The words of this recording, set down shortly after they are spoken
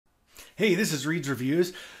Hey, this is Reid's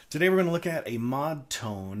Reviews. Today we're going to look at a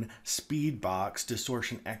ModTone Speedbox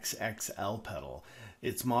Distortion XXL pedal.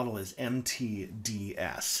 Its model is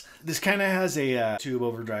MTDS. This kind of has a tube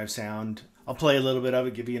overdrive sound. I'll play a little bit of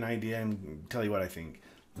it, give you an idea, and tell you what I think.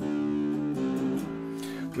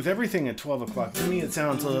 With everything at 12 o'clock, to me it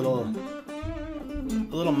sounds a little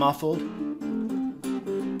muffled.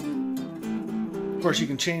 Of course, you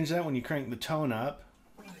can change that when you crank the tone up.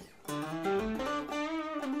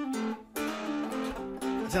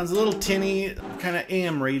 It sounds a little tinny, kind of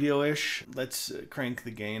AM radio-ish. Let's crank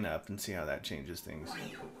the gain up and see how that changes things.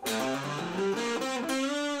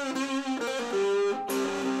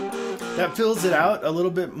 That fills it out a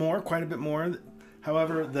little bit more, quite a bit more.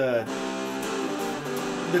 However, the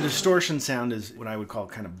distortion sound is what I would call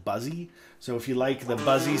kind of buzzy. So if you like the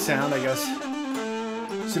buzzy sound, I guess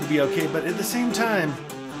this would be okay. But at the same time,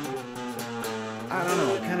 I don't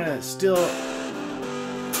know, it kind of still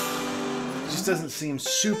just doesn't seem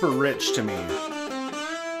super rich to me.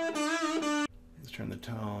 Let's turn the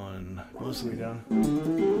tone mostly down.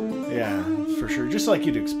 Yeah, for sure. Just like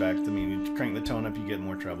you'd expect. I mean, you crank the tone up, you get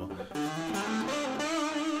more treble.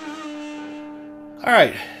 All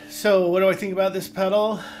right, so what do I think about this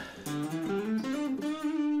pedal?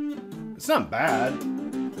 It's not bad.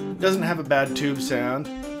 It doesn't have a bad tube sound.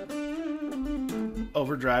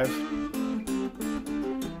 Overdrive.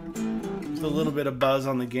 With a little bit of buzz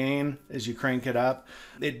on the gain as you crank it up.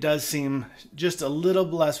 It does seem just a little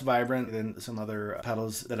less vibrant than some other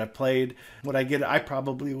pedals that I've played. Would I get it? I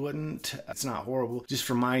probably wouldn't. It's not horrible. Just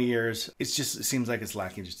for my ears, it seems like it's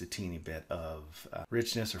lacking just a teeny bit of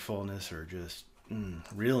richness or fullness or just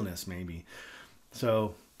realness maybe.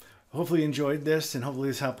 So hopefully you enjoyed this and hopefully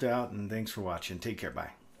this helped out, and thanks for watching. Take care. Bye.